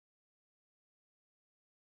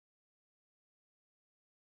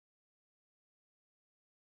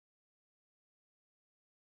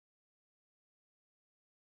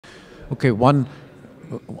Okay, one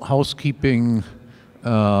housekeeping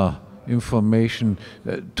information.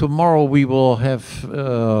 Tomorrow we will have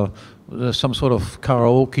some sort of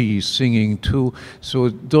karaoke singing too. So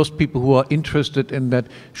those people who are interested in that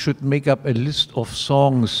should make up a list of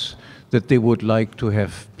songs that they would like to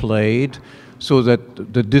have played, so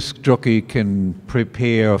that the disc jockey can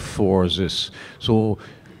prepare for this. So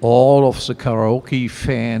all of the karaoke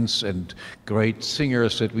fans and great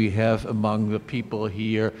singers that we have among the people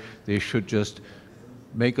here, they should just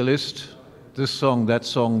make a list, this song, that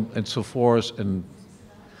song, and so forth, and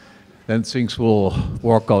then things will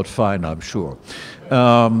work out fine, I'm sure.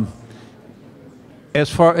 As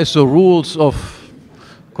far as the rules of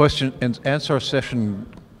question and answer session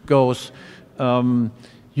goes,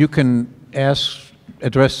 you can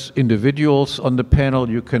address individuals on the panel,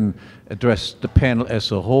 you can address the panel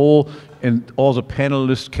as a whole, and all the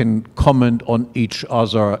panelists can comment on each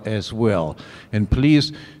other as well. And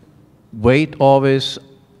please wait always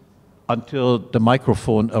until the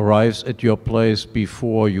microphone arrives at your place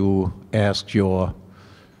before you ask your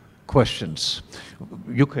questions.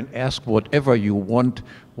 You can ask whatever you want,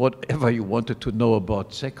 whatever you wanted to know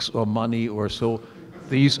about sex or money or so.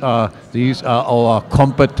 These are our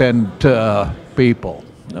competent people.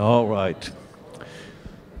 All right.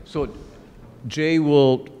 So Jay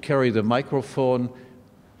will carry the microphone,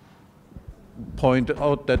 point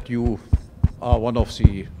out that you are one of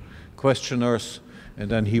the questioners, and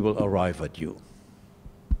then he will arrive at you.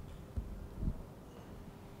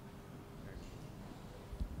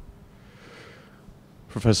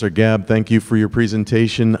 Professor Gabb, thank you for your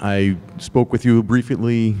presentation. I spoke with you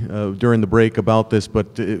briefly during the break about this,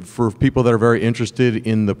 but for people that are very interested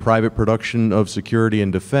in the private production of security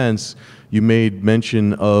and defense, you made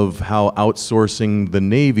mention of how outsourcing the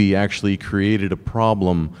Navy actually created a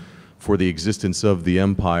problem for the existence of the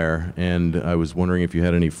empire, and I was wondering if you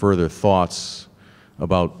had any further thoughts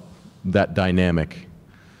about that dynamic.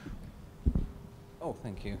 Oh,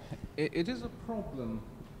 thank you. It is a problem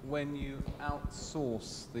when you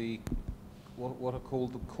outsource what are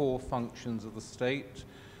called the core functions of the state,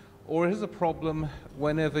 or it is a problem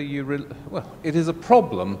whenever you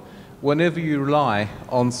rely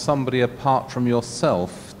on somebody apart from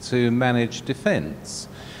yourself to manage defense.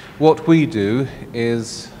 What we do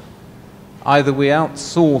is either we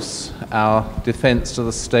outsource our defense to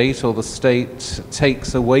the state, or the state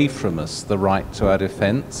takes away from us the right to our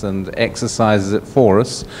defense and exercises it for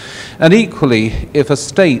us. And equally, if a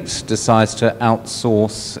state decides to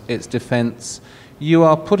outsource its defense, you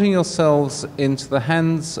are putting yourselves into the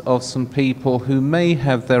hands of some people who may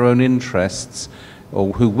have their own interests,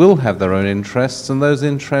 or who will have their own interests, and those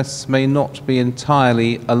interests may not be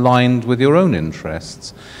entirely aligned with your own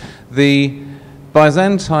interests. The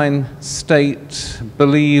Byzantine state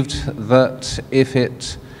believed that if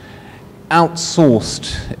it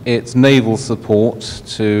outsourced its naval support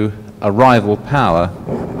to a rival power,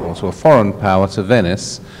 or to a foreign power, to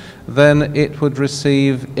Venice, then it would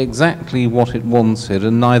receive exactly what it wanted,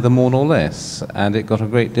 and neither more nor less, and it got a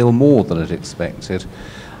great deal more than it expected.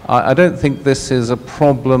 I don't think this is a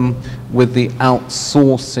problem with the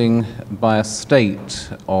outsourcing by a state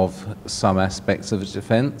of some aspects of its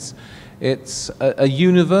defense. It's a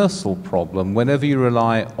universal problem. Whenever you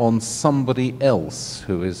rely on somebody else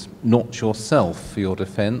who is not yourself for your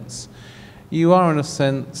defense, you are in a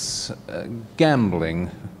sense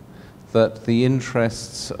gambling that the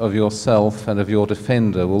interests of yourself and of your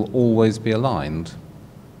defender will always be aligned.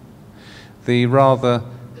 The rather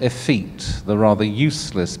effete, the rather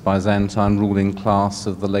useless Byzantine ruling class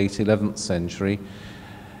of the late 11th century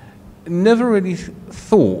never really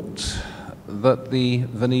thought that the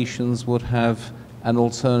Venetians would have an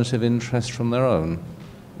alternative interest from their own.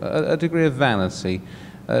 A degree of vanity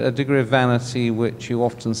which you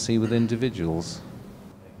often see with individuals.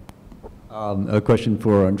 A question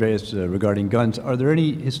for Andreas regarding guns. Are there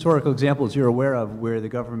any historical examples you're aware of where the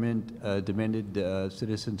government demanded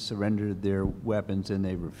citizens surrender their weapons and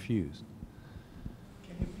they refused?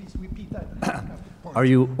 Can you please repeat that? Are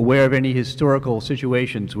you aware of any historical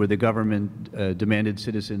situations where the government demanded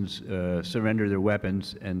citizens surrender their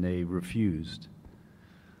weapons and they refused?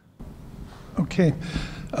 Okay.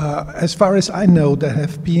 As far as I know, there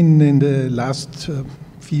have been in the last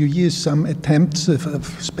few years some attempts,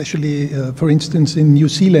 especially, for instance, in New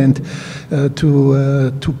Zealand,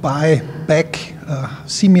 to buy back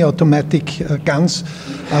semi-automatic guns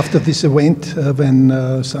after this event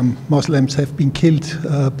when some Muslims have been killed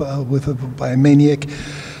by a maniac.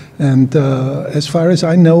 And as far as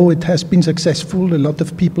I know, it has been successful. A lot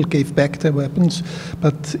of people gave back their weapons.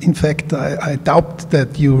 But in fact, I doubt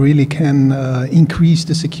that you really can increase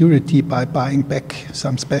the security by buying back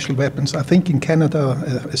some special weapons. I think in Canada,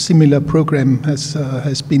 a similar program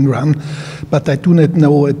has been run. But I do not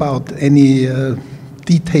know about any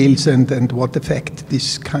details and what effect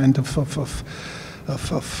this kind of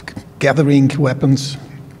gathering weapons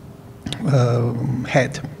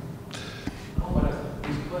had.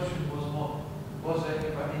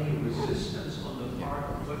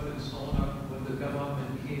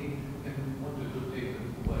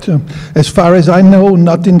 So, as far as I know,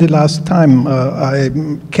 not in the last time. I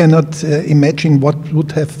cannot imagine what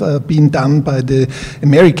would have been done by the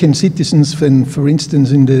American citizens when, for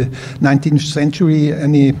instance, in the 19th century,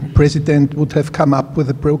 any president would have come up with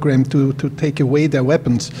a program to take away their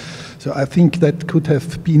weapons. So I think that could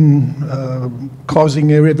have been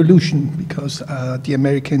causing a revolution, because the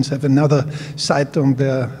Americans have another sight on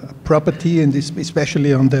their property, and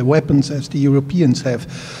especially on their weapons, as the Europeans have.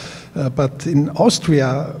 But in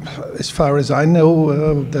Austria, as far as I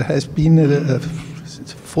know, there has been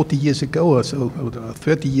 40 years ago or so, or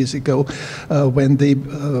 30 years ago, when they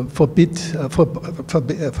forbade the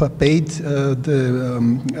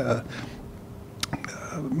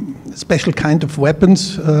special kind of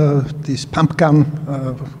weapons, these pump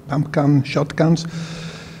gun shotguns.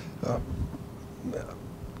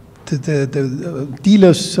 The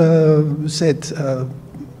dealers said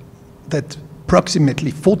that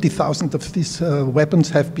approximately 40,000 of these weapons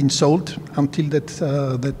have been sold until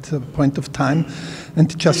that point of time,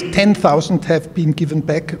 and just 10,000 have been given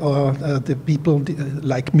back, or the people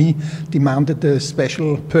like me demanded a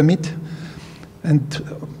special permit. And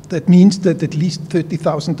that means that at least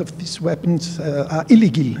 30,000 of these weapons are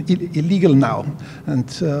illegal now. And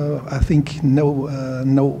I think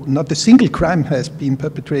not a single crime has been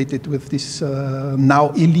perpetrated with these now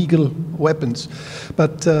illegal weapons.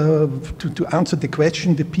 But to answer the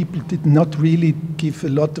question, the people did not really give a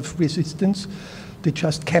lot of resistance. They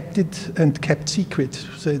just kept it and kept secret.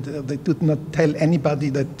 So they did not tell anybody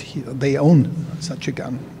that they own such a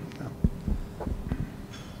gun.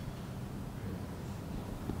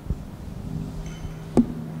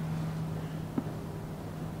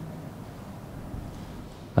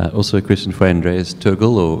 Also a question for Andreas,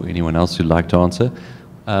 Tögel, or anyone else who'd like to answer.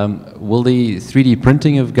 Will the 3D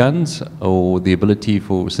printing of guns, or the ability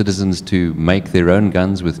for citizens to make their own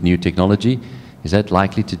guns with new technology, is that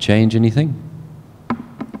likely to change anything?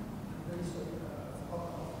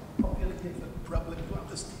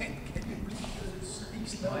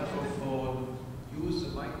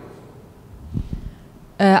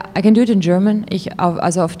 I can do it in German.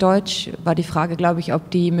 Also auf Deutsch war die Frage, glaube ich,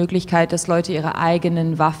 ob die Möglichkeit, dass Leute ihre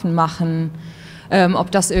eigenen Waffen machen,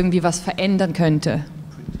 ob das irgendwie was verändern könnte.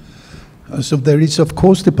 So there is, of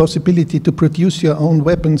course, the possibility to produce your own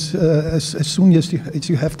weapons as soon as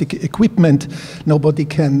you have the equipment. Nobody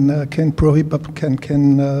can prohibit,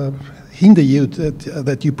 can hinder you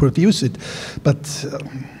that you produce it, but.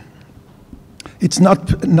 It's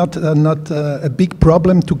not a big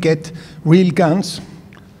problem to get real guns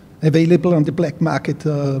available on the black market.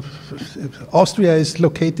 Austria is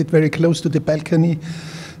located very close to the Balkany,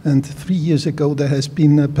 and 3 years ago there has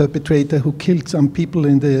been a perpetrator who killed some people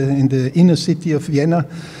in the inner city of Vienna,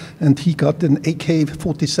 and he got an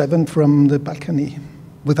AK-47 from the Balkany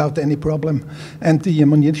without any problem, and the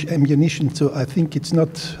ammunition. So I think it's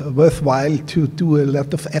not worthwhile to do a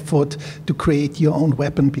lot of effort to create your own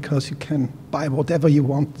weapon, because you can buy whatever you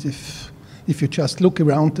want if you just look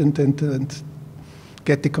around and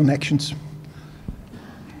get the connections.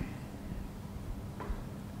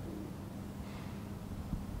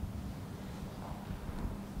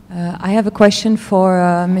 I have a question for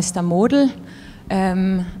Mr. Model.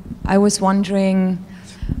 I was wondering,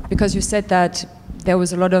 because you said that there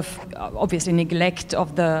was a lot of, obviously, neglect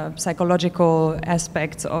of the psychological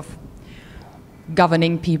aspects of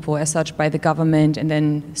governing people as such by the government, and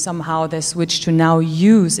then somehow they switched to now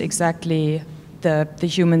use exactly the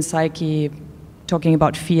human psyche, talking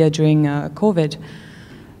about fear during COVID.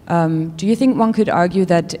 Do you think one could argue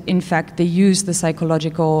that, in fact, they use the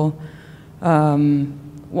psychological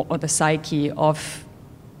or the psyche of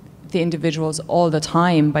the individuals all the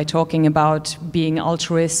time by talking about being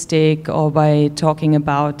altruistic, or by talking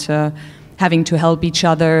about having to help each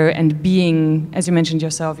other, and being, as you mentioned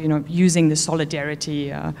yourself, using the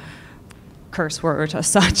solidarity curse word as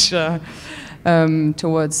such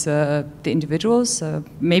towards the individuals,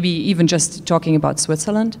 maybe even just talking about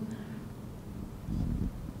Switzerland?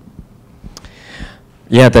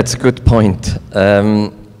 Yeah, that's a good point.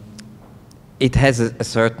 it has a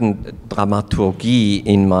certain dramaturgy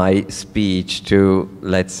in my speech to,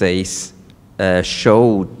 let's say,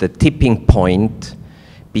 show the tipping point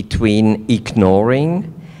between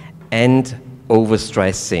ignoring and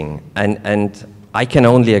overstressing. And I can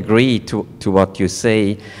only agree to what you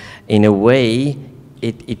say. In a way,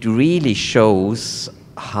 it really shows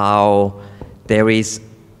how there is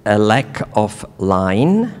a lack of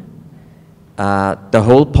line. The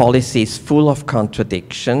whole policy is full of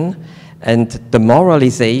contradiction, and the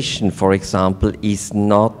moralization, for example, is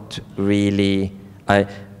not really, I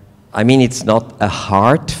mean, it's not a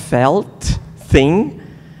heartfelt thing,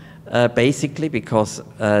 basically, because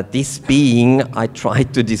this being I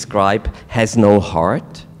tried to describe has no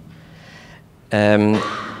heart. And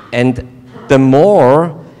the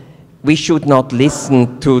more, we should not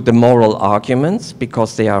listen to the moral arguments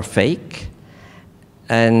because they are fake.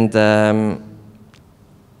 And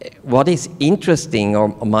what is interesting, or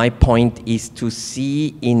my point, is to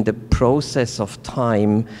see in the process of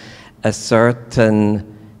time a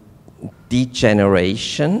certain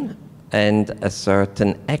degeneration and a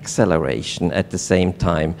certain acceleration at the same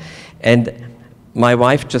time. And my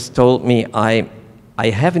wife just told me, I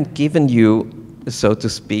haven't given you, so to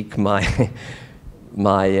speak, my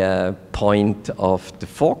point of the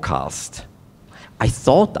forecast. I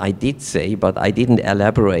thought I did say, but I didn't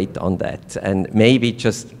elaborate on that. And maybe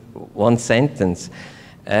just one sentence,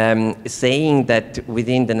 saying that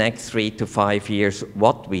within the next 3 to 5 years,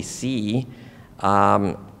 what we see,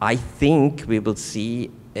 I think we will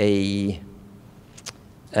see a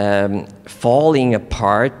falling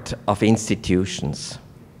apart of institutions.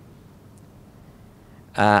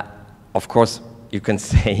 Of course, you can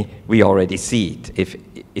say we already see it.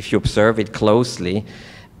 If you observe it closely,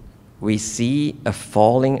 we see a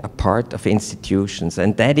falling apart of institutions,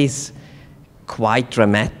 and that is quite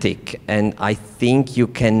dramatic. And I think you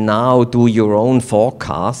can now do your own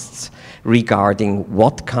forecasts regarding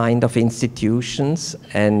what kind of institutions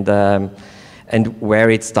and where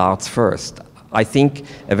it starts first. I think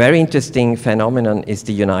a very interesting phenomenon is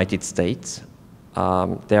the United States.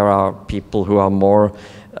 There are people who are more,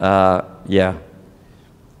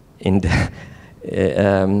 in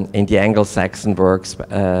the Anglo-Saxon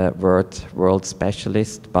world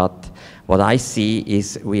specialist, but what I see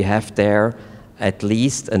is we have there at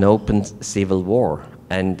least an open civil war,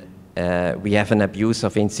 and we have an abuse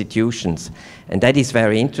of institutions, and that is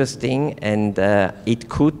very interesting, and it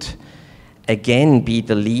could again be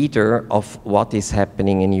the leader of what is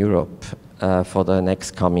happening in Europe for the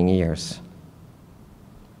next coming years.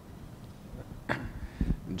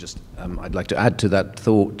 Just, I'd like to add to that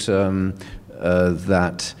thought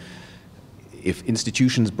that if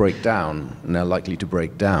institutions break down, and they're likely to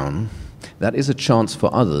break down, that is a chance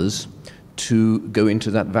for others to go into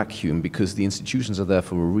that vacuum, because the institutions are there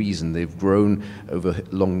for a reason. They've grown over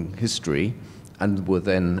long history and were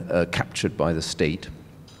then captured by the state.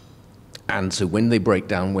 And so when they break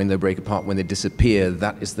down, when they break apart, when they disappear,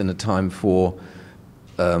 that is then a time for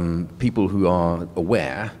people who are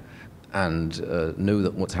aware and know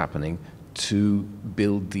that what's happening to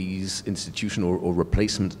build these institutions or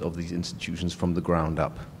replacement of these institutions from the ground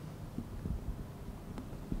up.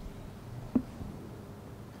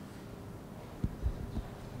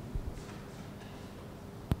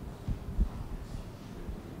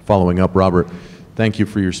 Following up, Robert, thank you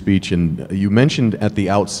for your speech. And you mentioned at the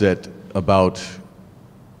outset about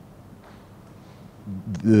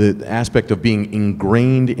the aspect of being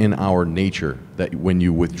ingrained in our nature, that when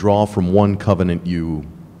you withdraw from one covenant, you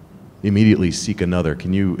immediately seek another.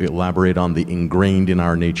 Can you elaborate on the ingrained in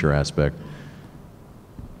our nature aspect?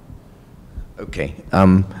 Okay.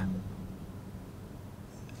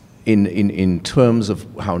 In terms of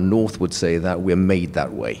how North would say that, we're made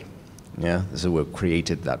that way. Yeah, so we're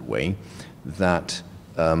created that way, that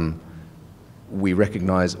we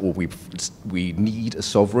recognize, or we need a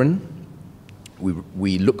sovereign.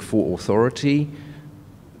 We look for authority.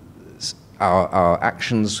 Our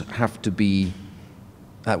actions have to be,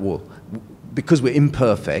 well, because we're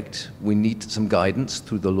imperfect, we need some guidance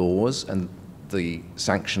through the laws, and the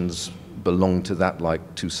sanctions belong to that like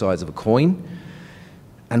two sides of a coin.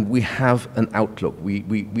 And we have an outlook.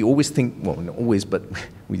 We always think, well, not always, but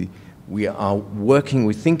we are working,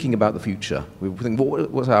 we're thinking about the future. We think,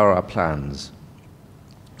 what are our plans?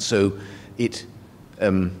 So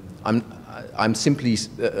I'm simply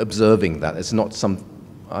observing that. It's not some,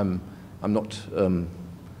 I'm not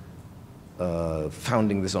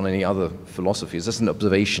founding this on any other philosophy. It's just an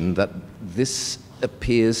observation that this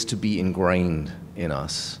appears to be ingrained in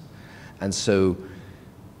us. And so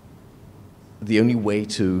the only way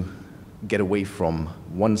to get away from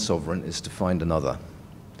one sovereign is to find another.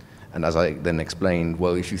 And as I then explained,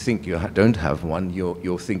 well, if you think you don't have one,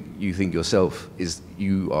 you think yourself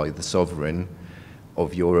you are the sovereign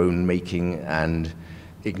of your own making, and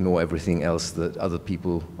ignore everything else that other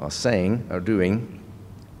people are saying, are doing,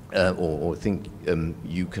 or think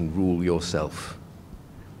you can rule yourself.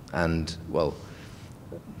 And, well,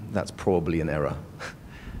 that's probably an error.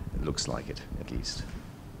 It looks like it, at least.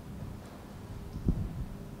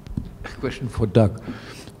 Question for Doug.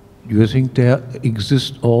 Do you think there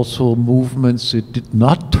exist also movements that did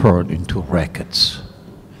not turn into rackets?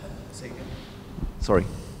 Sorry.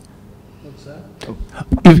 What's that?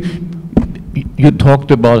 If you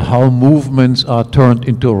talked about how movements are turned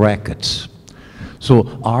into rackets.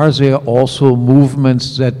 So are there also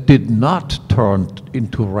movements that did not turn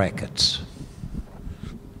into rackets?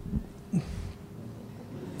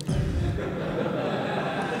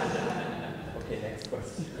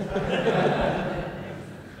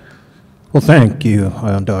 Well, thank you,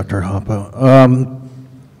 Dr. Hoppe.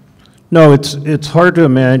 No, it's hard to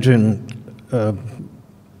imagine,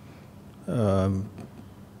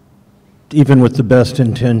 even with the best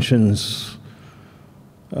intentions,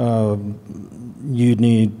 you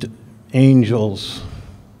need angels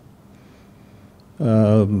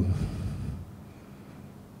who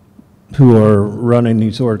are running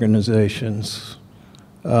these organizations,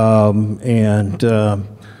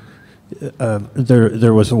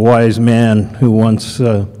 there was a wise man who once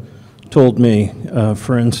told me,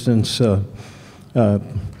 for instance,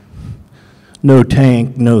 no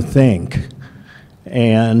tank, no think.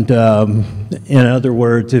 And in other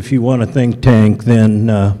words, if you want a think tank, then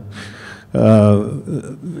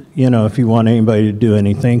you know, if you want anybody to do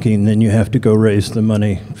any thinking, then you have to go raise the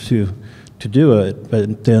money to do it.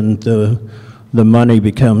 But then the money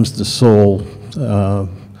becomes the sole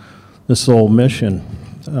mission.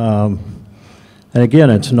 And again,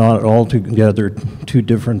 it's not altogether too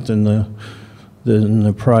different than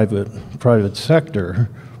the private sector.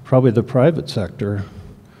 Probably the private sector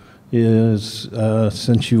is,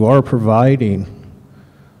 since you are providing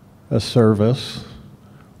a service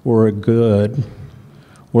or a good,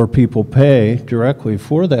 where people pay directly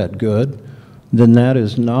for that good, then that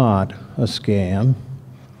is not a scam.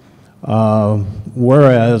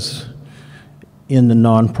 Whereas in the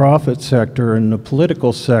nonprofit sector and the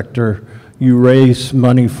political sector, you raise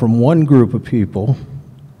money from one group of people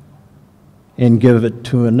and give it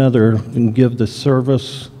to another, and give the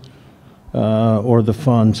service or the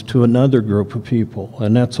funds to another group of people.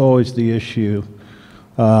 And that's always the issue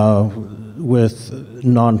with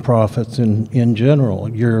nonprofits in general.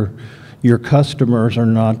 Your customers are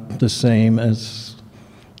not the same as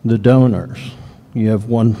the donors. You have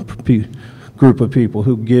one group of people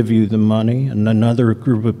who give you the money, and another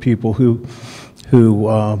group of people who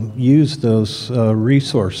use those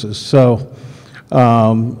resources. So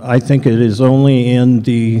I think it is only in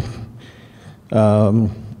the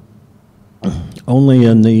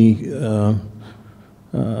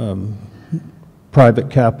private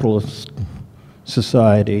capitalist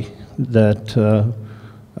society that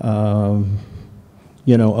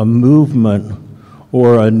you know, a movement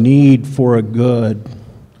or a need for a good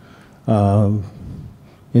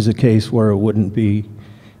is a case where it wouldn't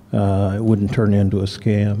turn into a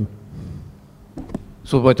scam.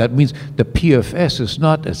 So what that means, the PFS is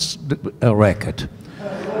not a racket,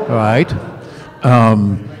 right?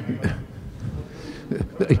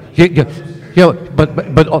 Yeah,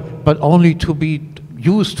 but only to be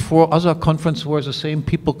used for other conferences where the same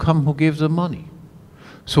people come who give the money.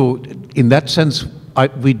 So in that sense,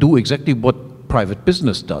 we do exactly what private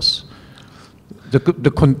business does.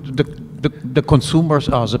 The consumers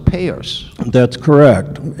are the payers. That's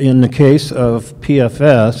correct. In the case of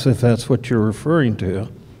PFS, if that's what you're referring to.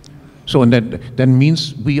 So and that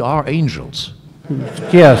means we are angels.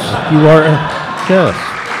 Yes, you are. Yes.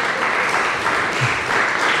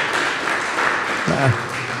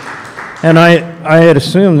 And I had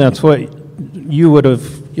assumed that's what you would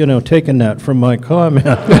have, you know, taken that from my comment.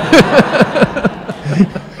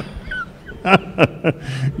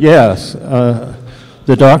 Yes,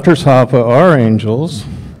 the Drs. Hoppe are angels,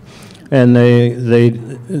 and they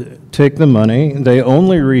take the money. They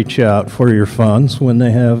only reach out for your funds when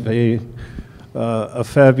they have a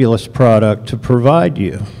fabulous product to provide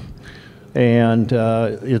you, and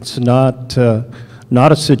it's not a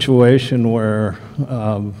situation where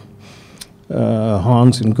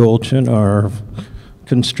Hans and Gulchen are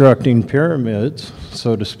constructing pyramids,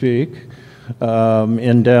 so to speak,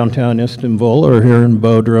 in downtown Istanbul or here in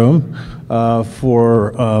Bodrum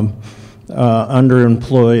for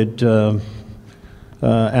underemployed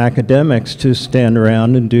academics to stand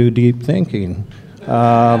around and do deep thinking.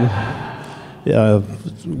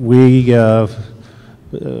 we are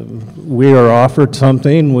offered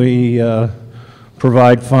something. We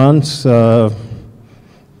provide funds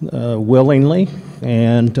willingly,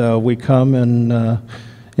 and we come and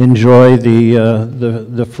enjoy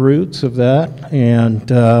the fruits of that.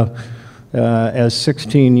 And as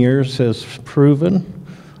 16 years has proven,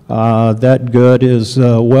 that good is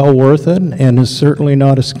well worth it, and is certainly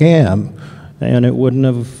not a scam. And it wouldn't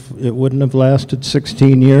have lasted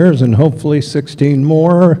 16 years, and hopefully 16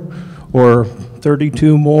 more, or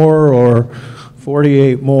 32 more, or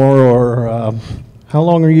 48 more, or how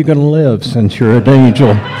long are you going to live since you're an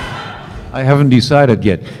angel? I haven't decided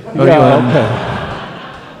yet. Yeah, okay.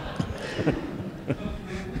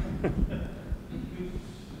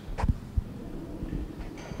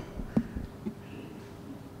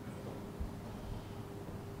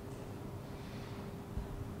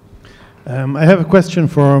 I have a question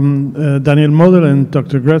for Daniel Model and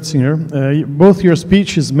Dr. Groezinger. Both your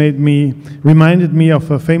speeches reminded me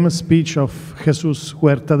of a famous speech of Jesus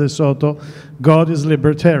Huerta de Soto, God is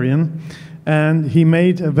libertarian, and he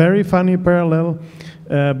made a very funny parallel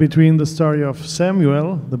between the story of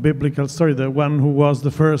Samuel, the biblical story, the one who was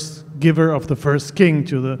the first giver of the first king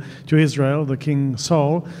to Israel, the King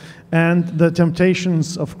Saul, and the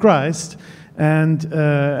temptations of Christ. And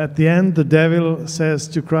at the end, the devil says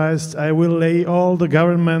to Christ, I will lay all the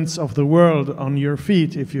governments of the world on your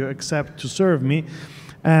feet if you accept to serve me.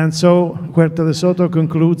 And so Huerta de Soto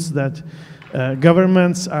concludes that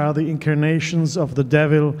governments are the incarnations of the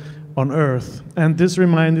devil on earth. And this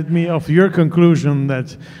reminded me of your conclusion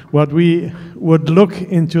that what we would look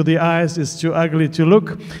into the eyes is too ugly to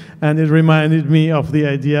look. And it reminded me of the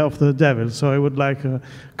idea of the devil. So I would like a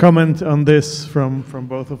comment on this from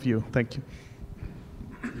both of you. Thank you.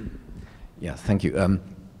 Yeah, thank you.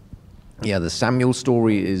 Yeah, the Samuel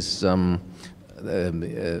story is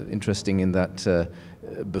interesting in that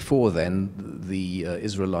before then, the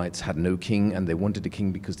Israelites had no king, and they wanted a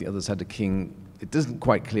king because the others had a king. It isn't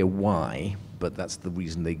quite clear why, but that's the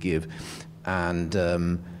reason they give.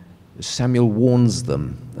 And Samuel warns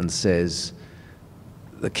them and says,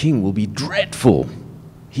 the king will be dreadful.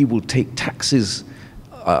 He will take taxes.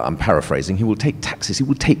 I'm paraphrasing. He will take taxes. He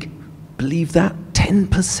will take, believe that,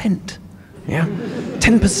 10%. Yeah,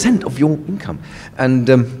 10% of your income. And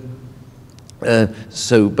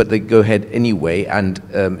but they go ahead anyway. And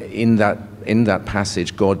in that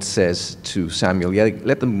passage, God says to Samuel, "Yeah,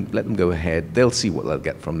 let them go ahead. They'll see what they'll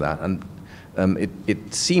get from that." And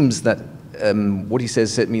it seems that what he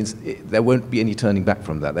says it means there won't be any turning back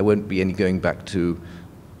from that. There won't be any going back to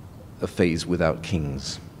a phase without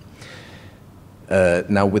kings.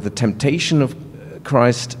 Now, with the temptation of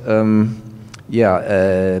Christ,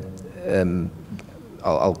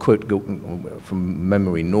 I'll quote from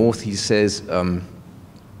memory. North, he says,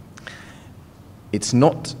 it's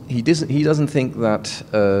not. He doesn't think that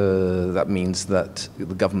that means that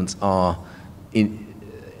the governments are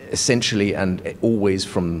essentially and always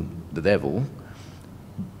from the devil.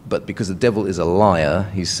 But because the devil is a liar,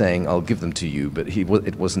 he's saying, "I'll give them to you," but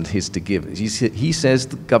it wasn't his to give. He says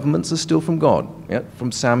the governments are still from God. Yeah,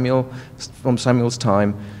 from Samuel's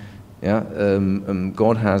time. Yeah,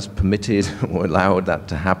 God has permitted or allowed that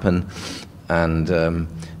to happen, and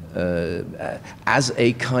as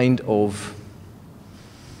a kind of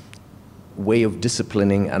way of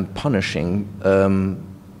disciplining and punishing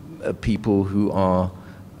people who are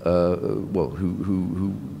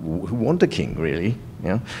who want a king, really,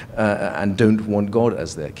 yeah, and don't want God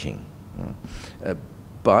as their king.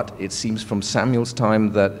 But it seems from Samuel's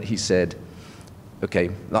time that he said,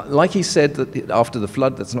 okay, like he said that after the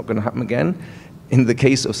flood, that's not going to happen again. In the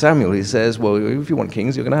case of Samuel, he says, well, if you want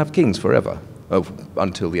kings, you're going to have kings forever,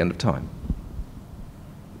 until the end of time.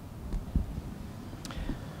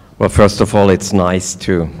 Well, first of all, it's nice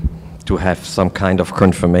to have some kind of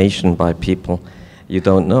confirmation by people you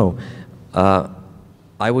don't know.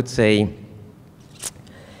 I would say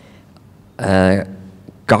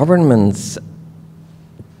governments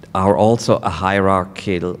are also a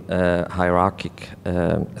hierarchic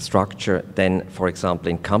structure than, for example,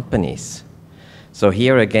 in companies. So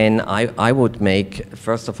here again, I would make,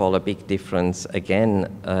 first of all, a big difference again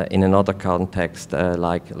in another context,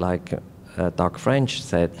 like Doug French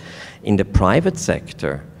said. In the private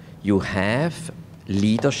sector, you have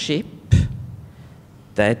leadership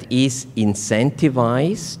that is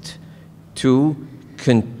incentivized to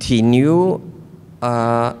continue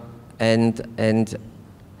and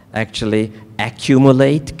actually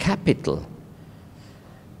accumulate capital.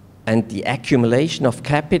 And the accumulation of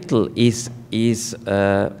capital is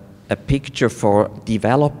a picture for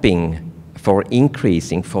developing, for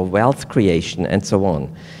increasing, for wealth creation, and so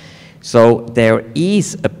on. So there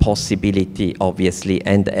is a possibility, obviously,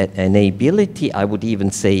 and an ability, I would even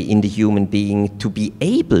say, in the human being to be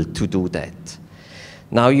able to do that.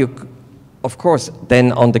 Now, of course,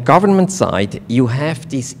 then on the government side, you have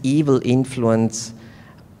this evil influence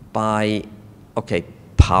by, okay,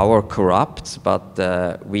 power corrupts, but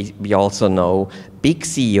we also know big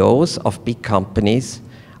CEOs of big companies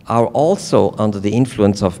are also under the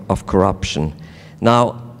influence of corruption.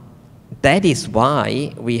 Now, that is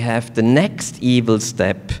why we have the next evil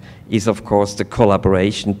step is, of course, the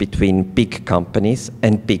collaboration between big companies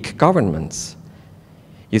and big governments.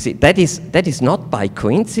 You see, that is not by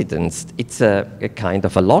coincidence. It's a kind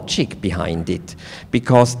of a logic behind it,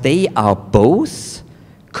 because they are both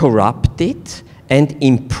corrupted and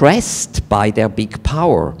impressed by their big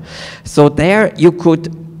power. So there you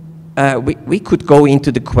could, we could go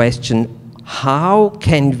into the question, how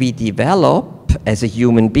can we develop as a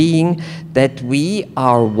human being that we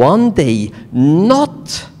are one day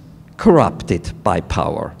not corrupted by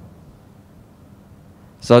power?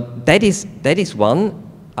 So that is one,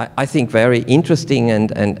 I think, very interesting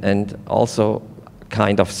and also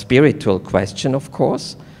kind of spiritual question, of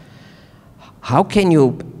course. How can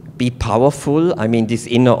you be powerful? I mean, this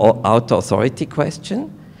inner or outer authority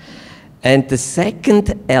question. And the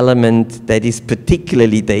second element that is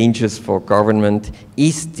particularly dangerous for government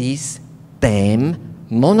is this damn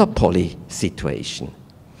monopoly situation,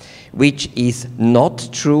 which is not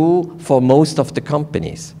true for most of the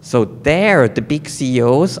companies. So there, the big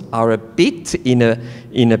CEOs are a bit in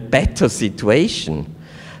a better situation.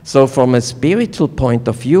 So from a spiritual point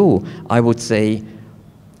of view, I would say,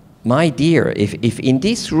 my dear, if in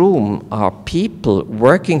this room are people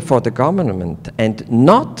working for the government and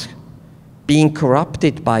not being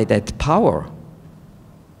corrupted by that power,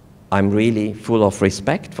 I'm really full of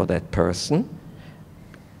respect for that person.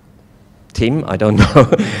 Tim, I don't know.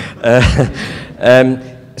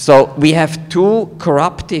 So we have two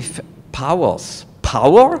corruptive powers,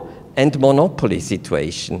 power and monopoly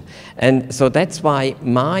situation. And so that's why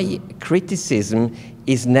my criticism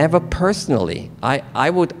is never personally. I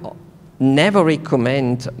would never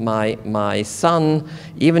recommend my son,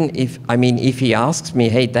 even if, I mean, if he asks me,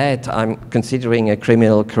 hey, Dad, I'm considering a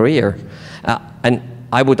criminal career, and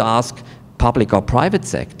I would ask, public or private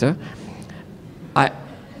sector,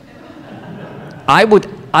 I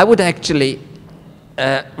would actually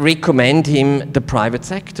recommend him the private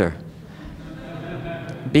sector,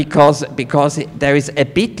 because there is a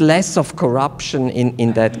bit less of corruption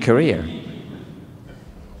in that career.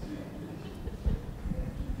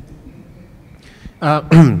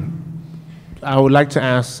 I would like to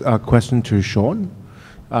ask a question to Sean.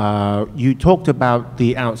 You talked about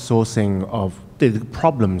the outsourcing of the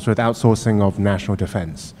problems with outsourcing of national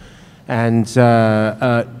defense. And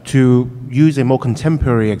to use a more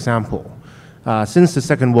contemporary example, since the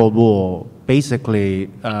Second World War, basically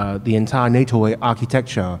the entire NATO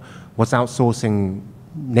architecture was outsourcing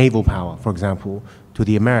naval power, for example, to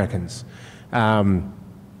the Americans. And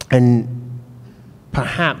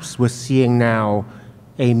perhaps we're seeing now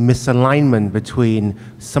a misalignment between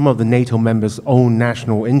some of the NATO members' own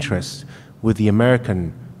national interests with the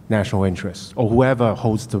American national interests, or whoever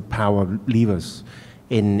holds the power levers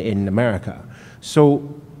in America. So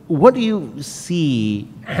what do you see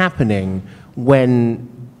happening when,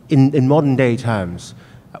 in modern day terms,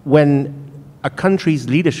 when a country's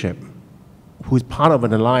leadership, who's part of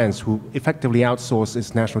an alliance, who effectively outsources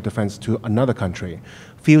its national defense to another country,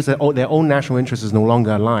 feels that their own national interest is no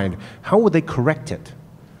longer aligned? How would they correct it?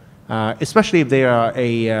 Especially if they are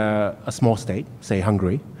a small state, say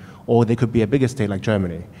Hungary, or they could be a bigger state like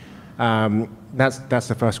Germany. That's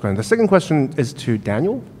the first question. The second question is to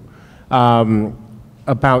Daniel,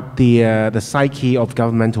 about the psyche of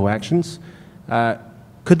governmental actions.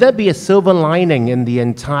 Could there be a silver lining in the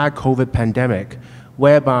entire COVID pandemic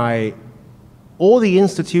whereby all the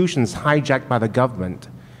institutions hijacked by the government,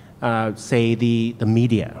 say the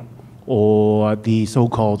media, or the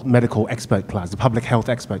so-called medical expert class, the public health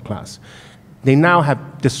expert class, they now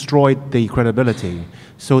have destroyed the credibility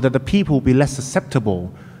so that the people will be less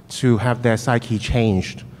susceptible to have their psyche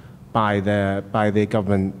changed by the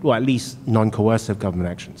government, or at least non-coercive government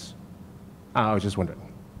actions? I was just wondering.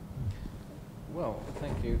 Well,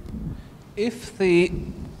 thank you. If the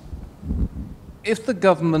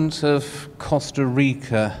government of Costa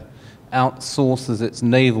Rica outsources its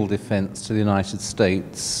naval defense to the United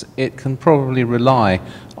States, it can probably rely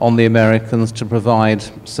on the Americans to provide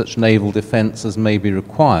such naval defense as may be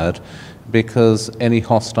required, because any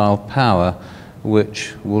hostile power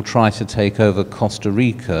which will try to take over Costa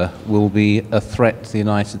Rica will be a threat to the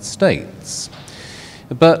United States.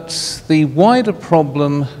 But the wider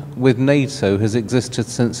problem with NATO has existed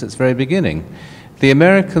since its very beginning. The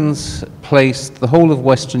Americans placed the whole of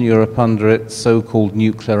Western Europe under its so-called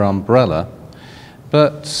nuclear umbrella,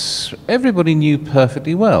 but everybody knew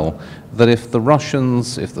perfectly well that if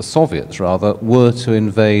the Soviets rather, were to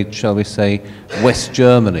invade, shall we say, West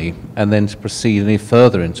Germany and then to proceed any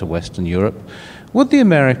further into Western Europe, would the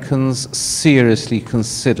Americans seriously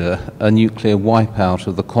consider a nuclear wipeout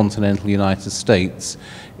of the continental United States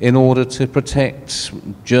in order to protect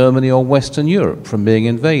Germany or Western Europe from being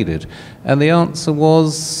invaded? And the answer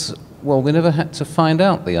was, well, we never had to find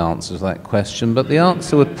out the answer to that question, but the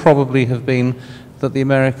answer would probably have been that the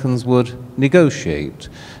Americans would negotiate.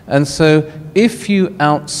 And so if you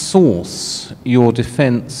outsource your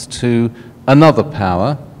defense to another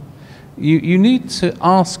power, you need to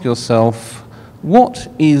ask yourself, what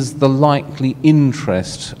is the likely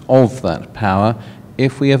interest of that power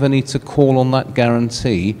if we ever need to call on that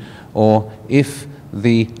guarantee, or if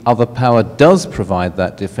the other power does provide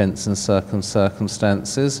that defense in certain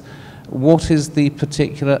circumstances, what is the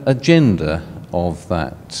particular agenda of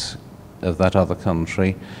that other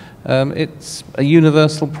country? It's a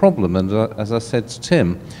universal problem, and as I said to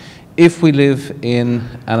Tim, if we live in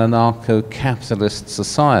an anarcho-capitalist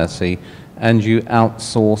society and you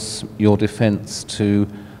outsource your defense to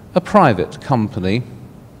a private company,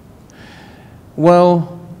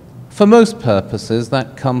 well, for most purposes,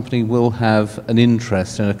 that company will have an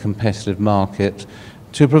interest in a competitive market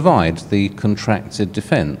to provide the contracted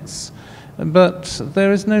defense. But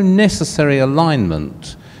there is no necessary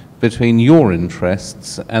alignment between your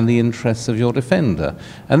interests and the interests of your defender.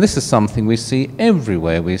 And this is something we see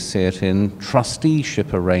everywhere. We see it in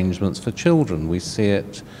trusteeship arrangements for children. We see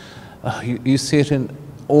it, you see it in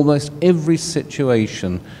almost every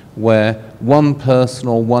situation where one person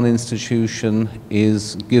or one institution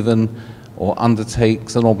is given or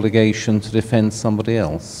undertakes an obligation to defend somebody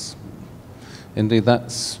else. Indeed,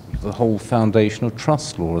 that's the whole foundation of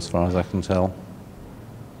trust law, as far as I can tell.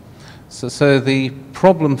 So the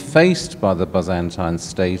problem faced by the Byzantine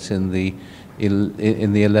state in the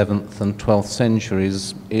 11th and 12th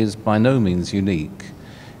centuries is by no means unique.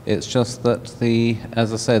 It's just that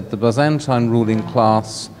as I said, the Byzantine ruling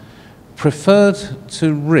class preferred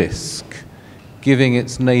to risk giving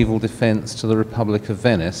its naval defense to the Republic of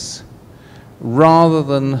Venice rather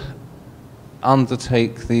than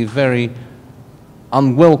undertake the very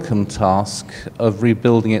unwelcome task of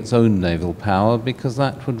rebuilding its own naval power, because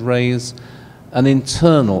that would raise an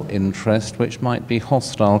internal interest which might be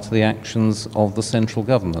hostile to the actions of the central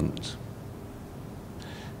government.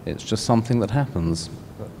 It's just something that happens.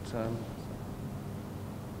 But,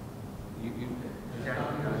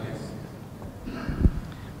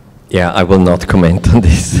 Yeah, I will not comment on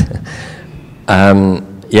this.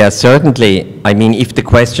 Yeah, certainly. I mean, if the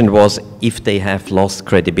question was if they have lost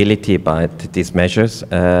credibility about these measures,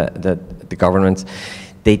 the governments,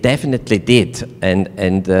 they definitely did.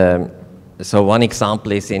 And so one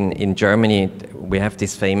example is in Germany, we have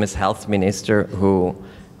this famous health minister who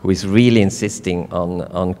is really insisting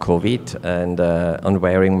on COVID and on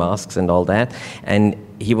wearing masks and all that. And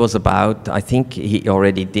he was about, I think he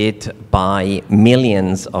already did buy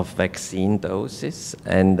millions of vaccine doses,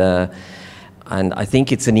 and I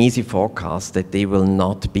think it's an easy forecast that they will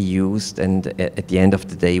not be used, and at the end of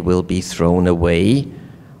the day will be thrown away,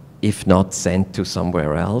 if not sent to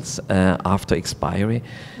somewhere else after expiry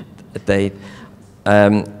date.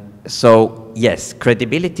 So yes,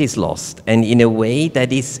 credibility is lost, and in a way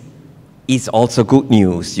that is also good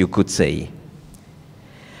news, you could say.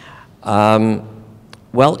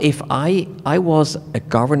 Well, if I was a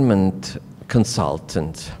government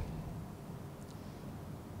consultant,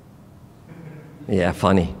 yeah,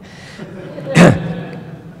 funny.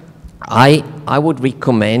 I would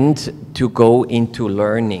recommend to go into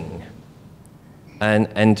learning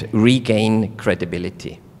and regain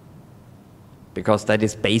credibility, because that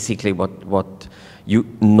is basically what you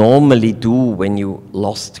normally do when you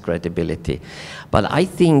lost credibility. But I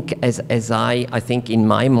think, I think in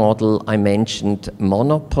my model I mentioned,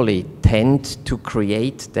 monopoly tend to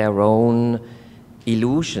create their own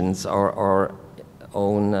illusions or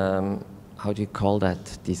own, how do you call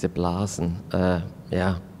that? Diese Blasen,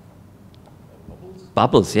 yeah.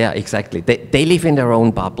 Bubbles, yeah, exactly. They live in their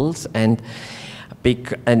own bubbles, and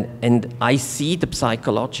I see the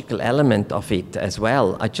psychological element of it as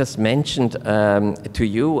well. I just mentioned to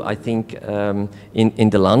you, I think, in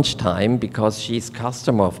the lunchtime, because she's a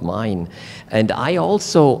customer of mine. And I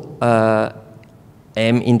also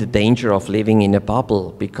am in the danger of living in a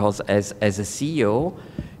bubble, because as a CEO,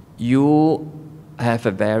 you have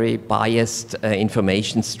a very biased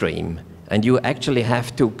information stream. And you actually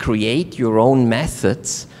have to create your own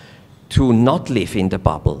methods to not live in the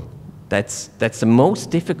bubble. That's the most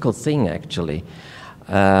difficult thing, actually.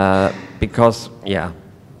 Because, yeah,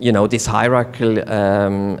 you know, this hierarchical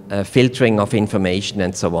filtering of information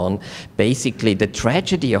and so on. Basically, the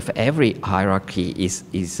tragedy of every hierarchy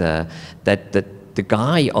is that the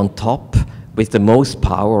guy on top with the most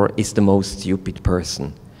power is the most stupid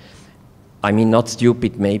person. I mean, not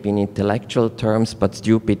stupid maybe in intellectual terms, but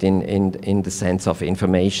stupid in the sense of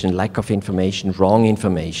information, lack of information, wrong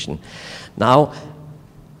information. Now,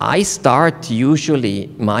 I start usually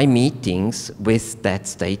my meetings with that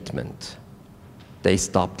statement. They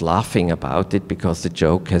stopped laughing about it because the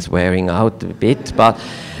joke is wearing out a bit, but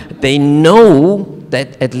they know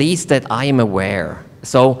that at least that I am aware.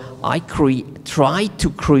 So I try to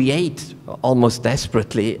create almost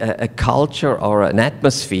desperately a culture or an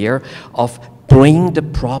atmosphere of bring the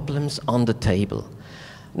problems on the table.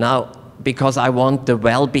 Now, because I want the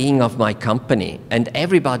well-being of my company, and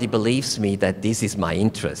everybody believes me that this is my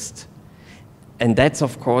interest. And that's,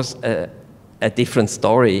 of course, a different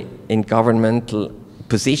story in governmental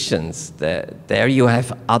positions. There you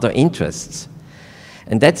have other interests.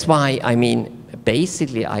 And that's why, I mean,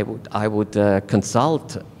 basically I would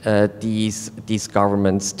consult these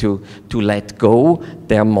governments to let go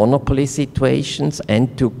their monopoly situations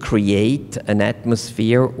and to create an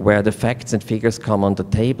atmosphere where the facts and figures come on the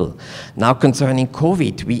table. Now, concerning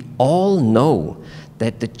COVID, we all know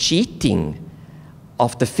that the cheating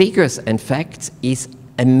of the figures and facts is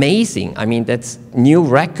amazing. I mean, that's new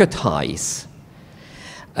record highs.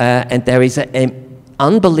 And there is an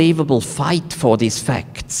unbelievable fight for these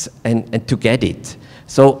facts and to get it.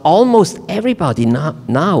 So almost everybody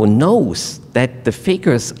now knows that the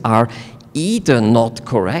figures are either not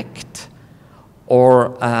correct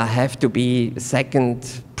or have to be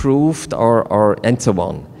second proved or and so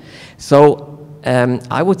on. So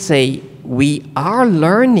I would say we are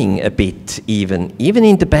learning a bit even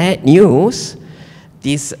in the bad news.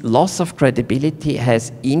 This loss of credibility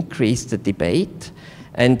has increased the debate,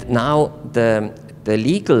 and now the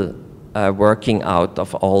legal working out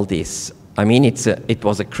of all this, I mean, it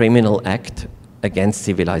was a criminal act against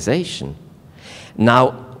civilization.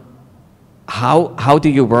 Now, how do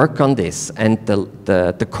you work on this? And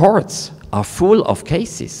the courts are full of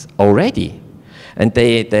cases already. And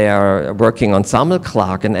they are working on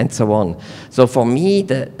Sammelklagen and so on. So for me,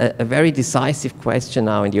 a very decisive question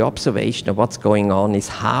now in the observation of what's going on is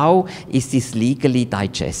how is this legally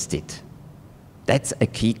digested? That's a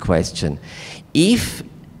key question. If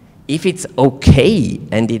it's okay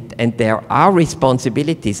and there are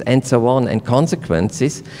responsibilities and so on and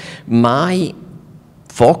consequences, my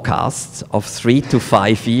forecasts of 3 to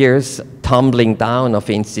 5 years tumbling down of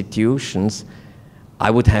institutions,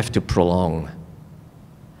 I would have to prolong.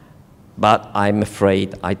 But I'm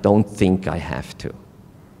afraid I don't think I have to.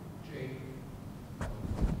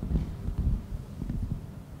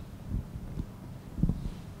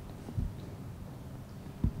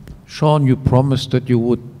 Sean, you promised that you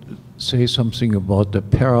would say something about the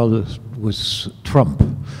parallels with Trump,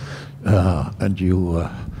 and you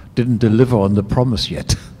didn't deliver on the promise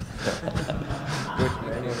yet.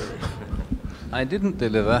 I didn't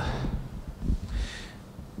deliver.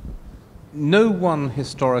 No one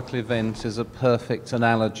historical event is a perfect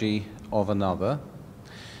analogy of another,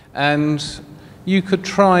 and you could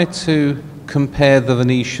try to compare the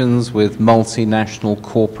Venetians with multinational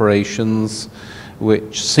corporations,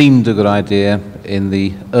 which seemed a good idea in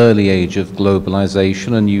the early age of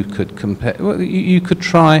globalization, and you could compare, well, you could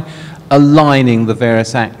try aligning the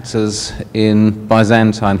various actors in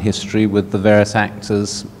Byzantine history with the various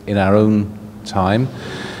actors in our own time.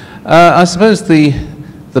 I suppose the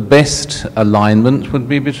best alignment would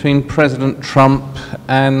be between President Trump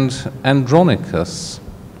and Andronicus.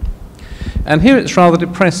 And here it's rather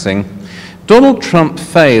depressing. Donald Trump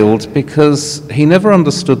failed because he never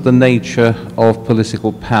understood the nature of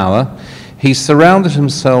political power. He surrounded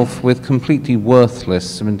himself with completely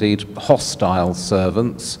worthless, and indeed hostile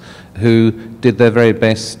servants who did their very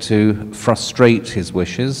best to frustrate his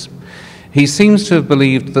wishes. He seems to have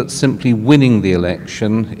believed that simply winning the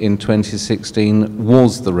election in 2016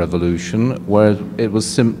 was the revolution, where it was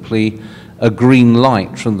simply a green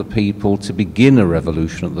light from the people to begin a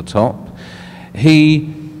revolution at the top.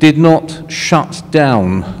 He did not shut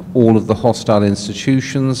down all of the hostile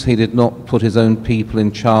institutions. He did not put his own people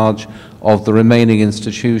in charge of the remaining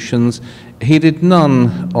institutions. He did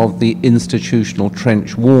none of the institutional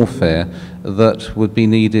trench warfare that would be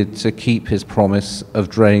needed to keep his promise of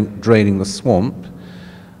draining the swamp.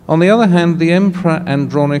 On the other hand, the Emperor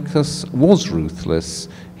Andronicus was ruthless.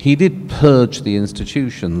 He did purge the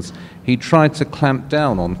institutions. He tried to clamp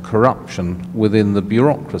down on corruption within the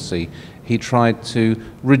bureaucracy. He tried to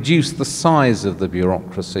reduce the size of the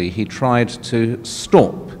bureaucracy. He tried to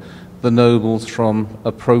stop the nobles from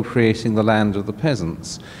appropriating the land of the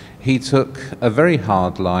peasants. He took a very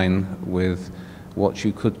hard line with what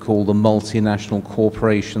you could call the multinational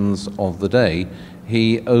corporations of the day.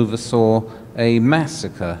 He oversaw a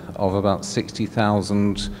massacre of about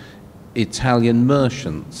 60,000 Italian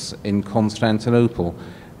merchants in Constantinople,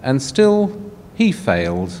 and still he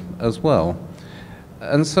failed as well.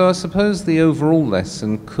 And so I suppose the overall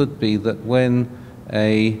lesson could be that when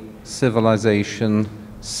a civilization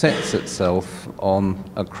sets itself on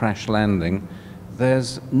a crash landing,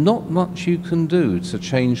 there's not much you can do to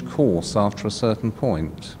change course after a certain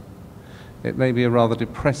point. It may be a rather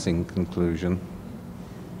depressing conclusion.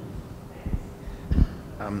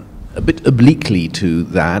 A bit obliquely to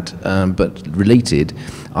that, but related,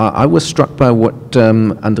 I was struck by what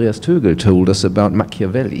Andreas Tögel told us about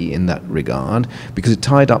Machiavelli in that regard, because it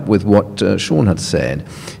tied up with what Sean had said.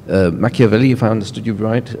 Machiavelli, if I understood you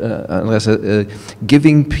right, Andreas,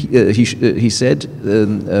 he said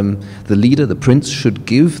the leader, the prince, should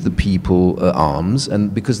give the people arms,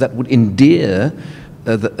 and because that would endear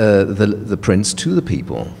the prince to the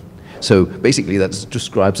people. So basically that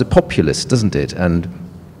describes a populist, doesn't it? And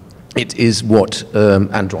it is what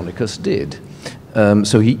Andronicus did.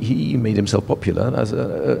 So he made himself popular as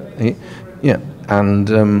yeah. And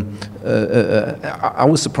I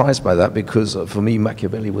was surprised by that, because for me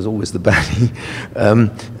Machiavelli was always the baddie.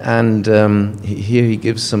 Here he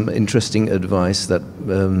gives some interesting advice that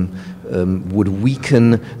would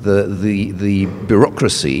weaken the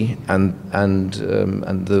bureaucracy and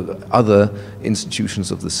the other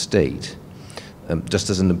institutions of the state, just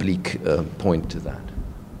as an oblique point to that.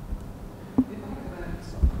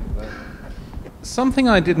 Something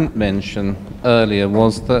I didn't mention earlier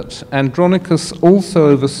was that Andronicus also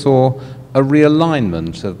oversaw a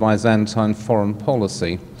realignment of Byzantine foreign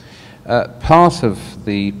policy. Part of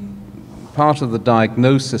the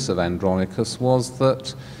diagnosis of Andronicus was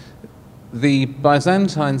that the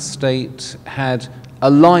Byzantine state had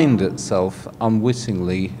aligned itself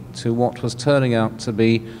unwittingly to what was turning out to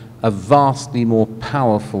be a vastly more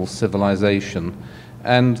powerful civilization,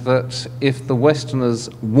 and that if the Westerners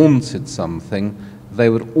wanted something, they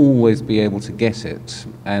would always be able to get it.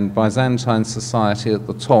 And Byzantine society at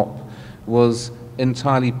the top was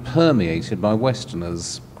entirely permeated by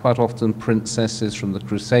Westerners, quite often princesses from the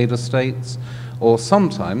Crusader states, or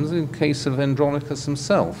sometimes, in case of Andronicus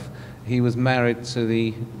himself, he was married to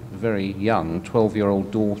the very young 12-year-old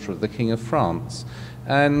daughter of the King of France.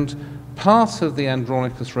 And part of the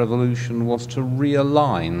Andronicus revolution was to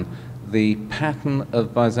realign the pattern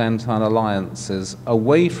of Byzantine alliances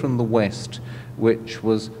away from the West, which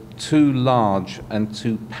was too large and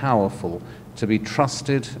too powerful to be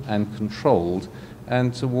trusted and controlled,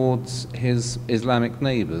 and towards his Islamic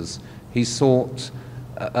neighbors. He sought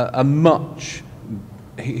a much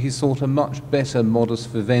better modus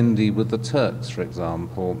vivendi with the Turks, for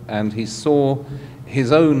example, and he saw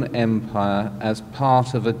his own empire as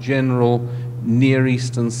part of a general Near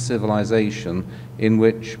Eastern civilization in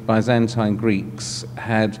which Byzantine Greeks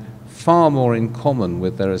had far more in common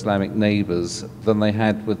with their Islamic neighbors than they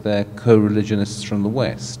had with their co-religionists from the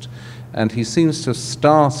West. And he seems to have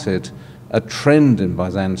started a trend in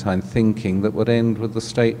Byzantine thinking that would end with the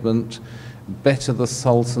statement, better the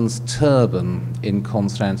Sultan's turban in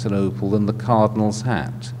Constantinople than the cardinal's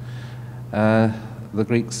hat. The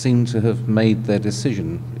Greeks seem to have made their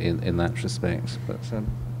decision in that respect. But